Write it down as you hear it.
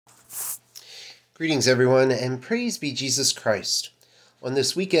Greetings, everyone, and praise be Jesus Christ. On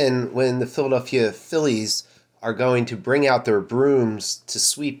this weekend, when the Philadelphia Phillies are going to bring out their brooms to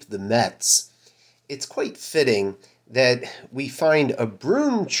sweep the Mets, it's quite fitting that we find a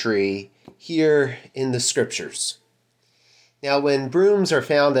broom tree here in the scriptures. Now, when brooms are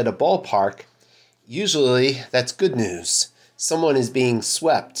found at a ballpark, usually that's good news. Someone is being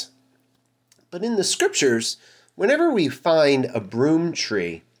swept. But in the scriptures, whenever we find a broom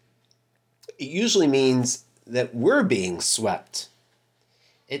tree, it usually means that we're being swept.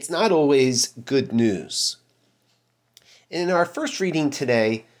 It's not always good news. In our first reading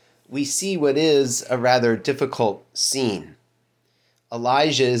today, we see what is a rather difficult scene.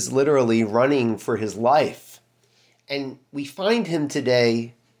 Elijah is literally running for his life, and we find him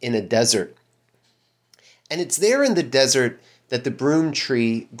today in a desert. And it's there in the desert that the broom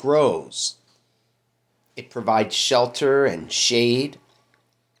tree grows. It provides shelter and shade.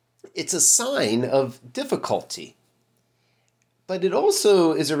 It's a sign of difficulty, but it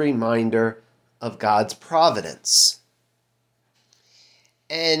also is a reminder of God's providence.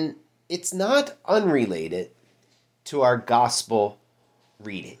 And it's not unrelated to our gospel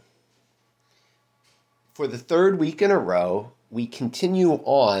reading. For the third week in a row, we continue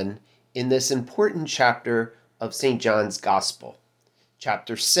on in this important chapter of St. John's Gospel,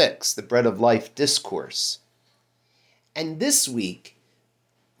 chapter 6, the Bread of Life Discourse. And this week,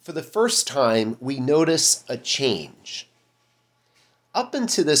 for the first time, we notice a change. Up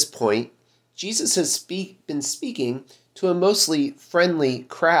until this point, Jesus has been speaking to a mostly friendly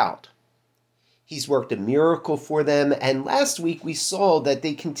crowd. He's worked a miracle for them, and last week we saw that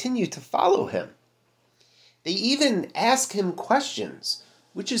they continue to follow him. They even ask him questions,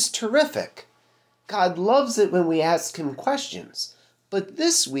 which is terrific. God loves it when we ask him questions, but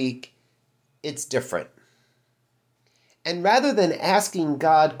this week it's different. And rather than asking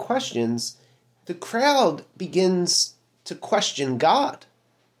God questions, the crowd begins to question God.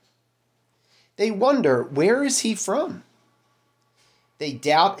 They wonder, where is he from? They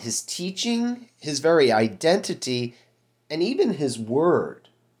doubt his teaching, his very identity, and even his word.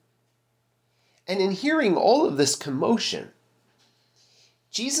 And in hearing all of this commotion,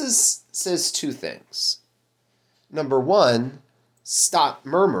 Jesus says two things. Number one, stop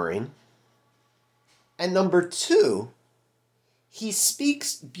murmuring. And number two, he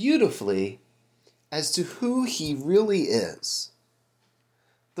speaks beautifully as to who he really is.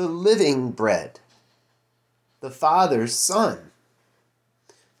 The living bread, the Father's Son,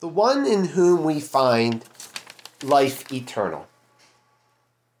 the one in whom we find life eternal.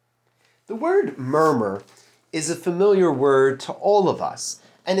 The word murmur is a familiar word to all of us,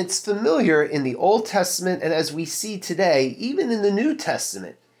 and it's familiar in the Old Testament, and as we see today, even in the New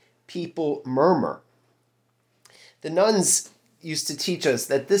Testament, people murmur. The nuns used to teach us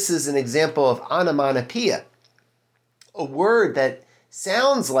that this is an example of onomatopoeia, a word that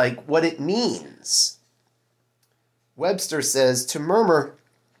sounds like what it means. Webster says to murmur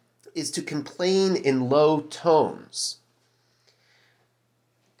is to complain in low tones.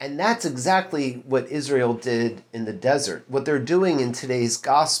 And that's exactly what Israel did in the desert, what they're doing in today's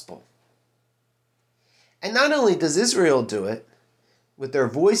gospel. And not only does Israel do it with their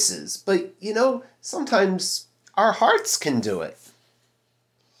voices, but sometimes our hearts can do it.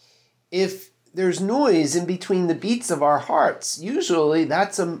 If there's noise in between the beats of our hearts, usually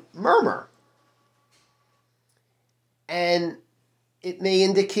that's a murmur. And it may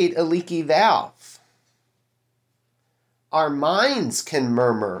indicate a leaky valve. Our minds can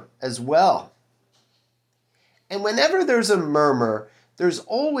murmur as well. And whenever there's a murmur, there's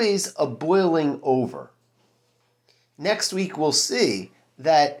always a boiling over. Next week we'll see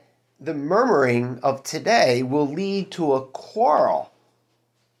that the murmuring of today will lead to a quarrel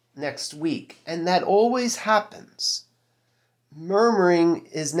next week, and that always happens. Murmuring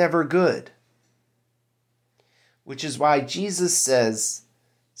is never good, which is why Jesus says,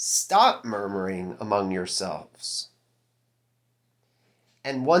 stop murmuring among yourselves.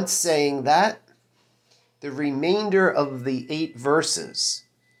 And once saying that, the remainder of the 8 verses,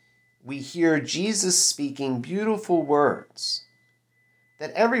 we hear Jesus speaking beautiful words,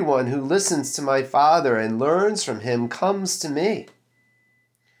 that everyone who listens to my Father and learns from him comes to me.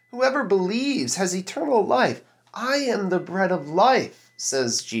 Whoever believes has eternal life. I am the bread of life,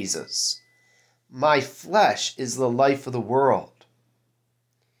 says Jesus. My flesh is the life of the world.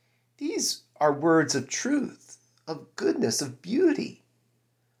 These are words of truth, of goodness, of beauty,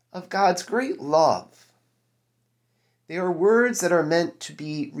 of God's great love. They are words that are meant to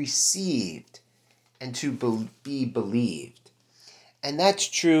be received and to be believed. And that's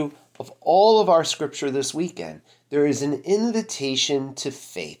true of all of our scripture this weekend. There is an invitation to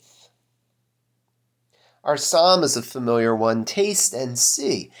faith. Our psalm is a familiar one, taste and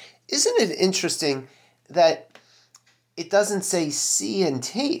see. Isn't it interesting that it doesn't say see and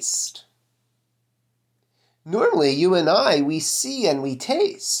taste? Normally, you and I, we see and we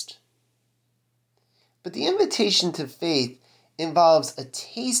taste. But the invitation to faith involves a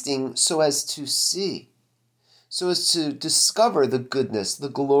tasting so as to see, so as to discover the goodness, the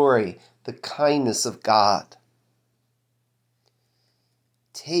glory, the kindness of God.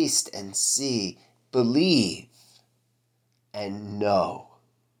 Taste and see, believe, and know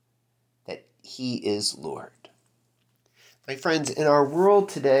that He is Lord. My friends, in our world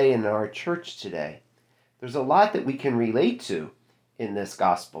today and in our church today, there's a lot that we can relate to in this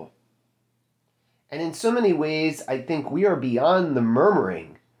gospel. And in so many ways, I think we are beyond the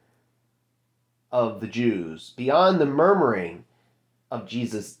murmuring of the Jews, beyond the murmuring of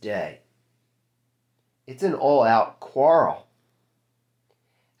Jesus' day. It's an all-out quarrel.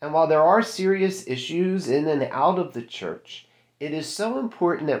 And while there are serious issues in and out of the church, it is so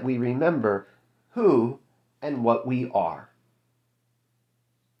important that we remember who and what we are.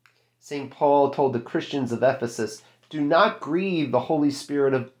 St. Paul told the Christians of Ephesus, "Do not grieve the Holy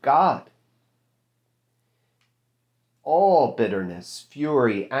Spirit of God." All bitterness,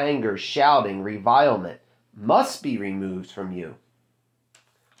 fury, anger, shouting, revilement must be removed from you,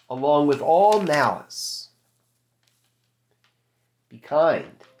 along with all malice. Be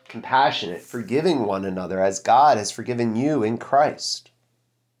kind, compassionate, forgiving one another as God has forgiven you in Christ.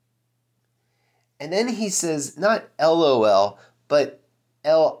 And then he says, not LOL, but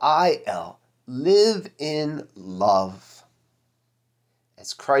LIL. Live in love.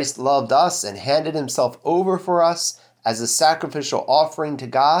 As Christ loved us and handed himself over for us as a sacrificial offering to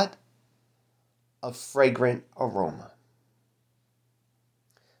God, a fragrant aroma.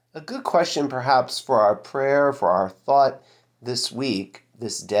 A good question perhaps for our prayer, for our thought this week,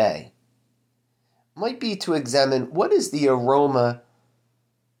 this day, might be to examine what is the aroma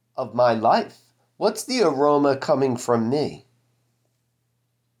of my life? What's the aroma coming from me?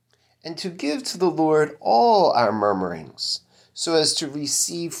 And to give to the Lord all our murmurings, so as to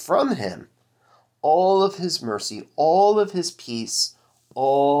receive from him all of his mercy, all of his peace,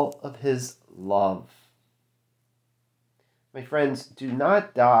 all of his love. My friends, do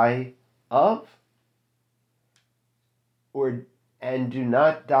not die of and do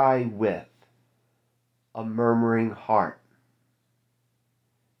not die with a murmuring heart.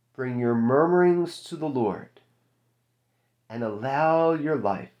 Bring your murmurings to the Lord and allow your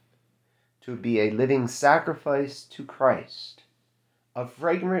life to be a living sacrifice to Christ, a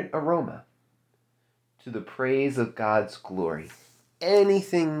fragrant aroma to the praise of God's glory.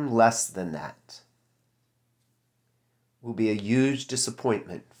 Anything less than that will be a huge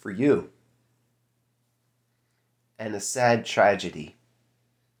disappointment for you and a sad tragedy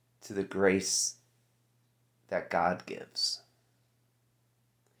to the grace that God gives.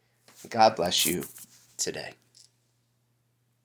 God bless you today.